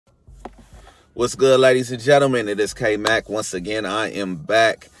What's good, ladies and gentlemen? It is K-Mac. Once again, I am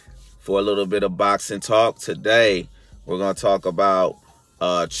back for a little bit of boxing talk. Today, we're going to talk about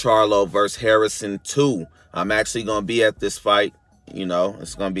Charlo versus Harrison 2. I'm actually going to be at this fight. You know,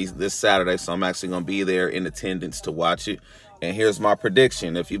 it's going to be this Saturday, so I'm actually going to be there in attendance to watch it. And here's my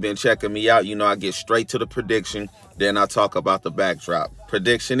prediction. If you've been checking me out, you know I get straight to the prediction. Then I talk about the backdrop.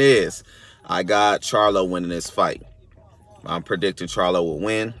 Prediction is, I got Charlo winning this fight. I'm predicting Charlo will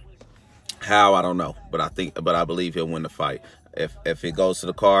win. How, I don't know, but I believe he'll win the fight. If it goes to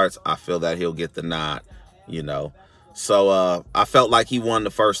the cards, I feel that he'll get the nod, you know. So I felt like he won the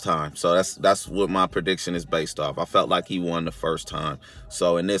first time. So that's what my prediction is based off. I felt like he won the first time.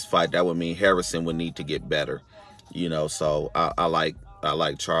 So in this fight, that would mean Harrison would need to get better, you know. So I like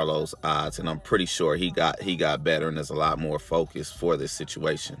Charlo's odds, and I'm pretty sure he got better, and there's a lot more focus for this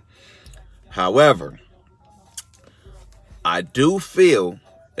situation. However, I do feel,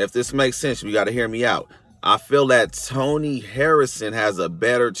 if this makes sense, you got to hear me out. I feel that Tony Harrison has a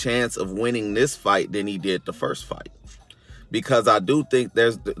better chance of winning this fight than he did the first fight, because I do think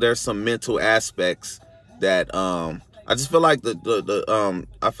there's some mental aspects that I just feel like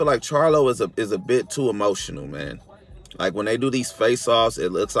I feel like Charlo is a bit too emotional, man. Like when they do these face-offs,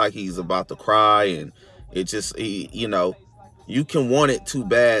 it looks like he's about to cry, and it just you know, you can want it too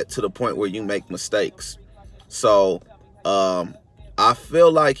bad to the point where you make mistakes. So I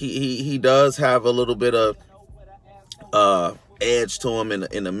feel like he does have a little bit of edge to him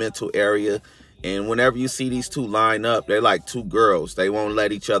in the mental area. And whenever you see these two line up, they're like two girls. They won't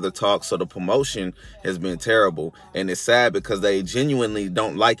let each other talk. So the promotion has been terrible. And it's sad because they genuinely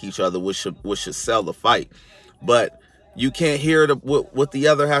don't like each other, which should sell the fight. But you can't hear what the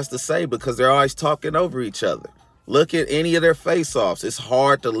other has to say because they're always talking over each other. Look at any of their face-offs. It's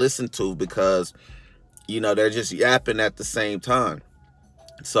hard to listen to because, you know, they're just yapping at the same time.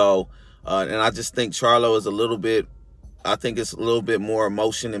 So, and I just think Charlo is I think it's a little bit more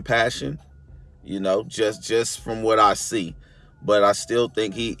emotion and passion, you know, just from what I see. But I still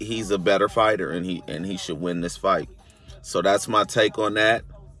think he's a better fighter, and he should win this fight. So that's my take on that.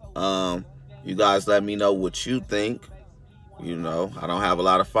 You guys let me know what you think. You know, I don't have a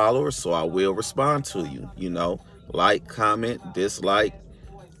lot of followers, so I will respond to you. You know, like, comment, dislike,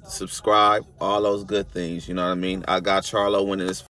 subscribe, all those good things. You know what I mean? I got Charlo winning this fight.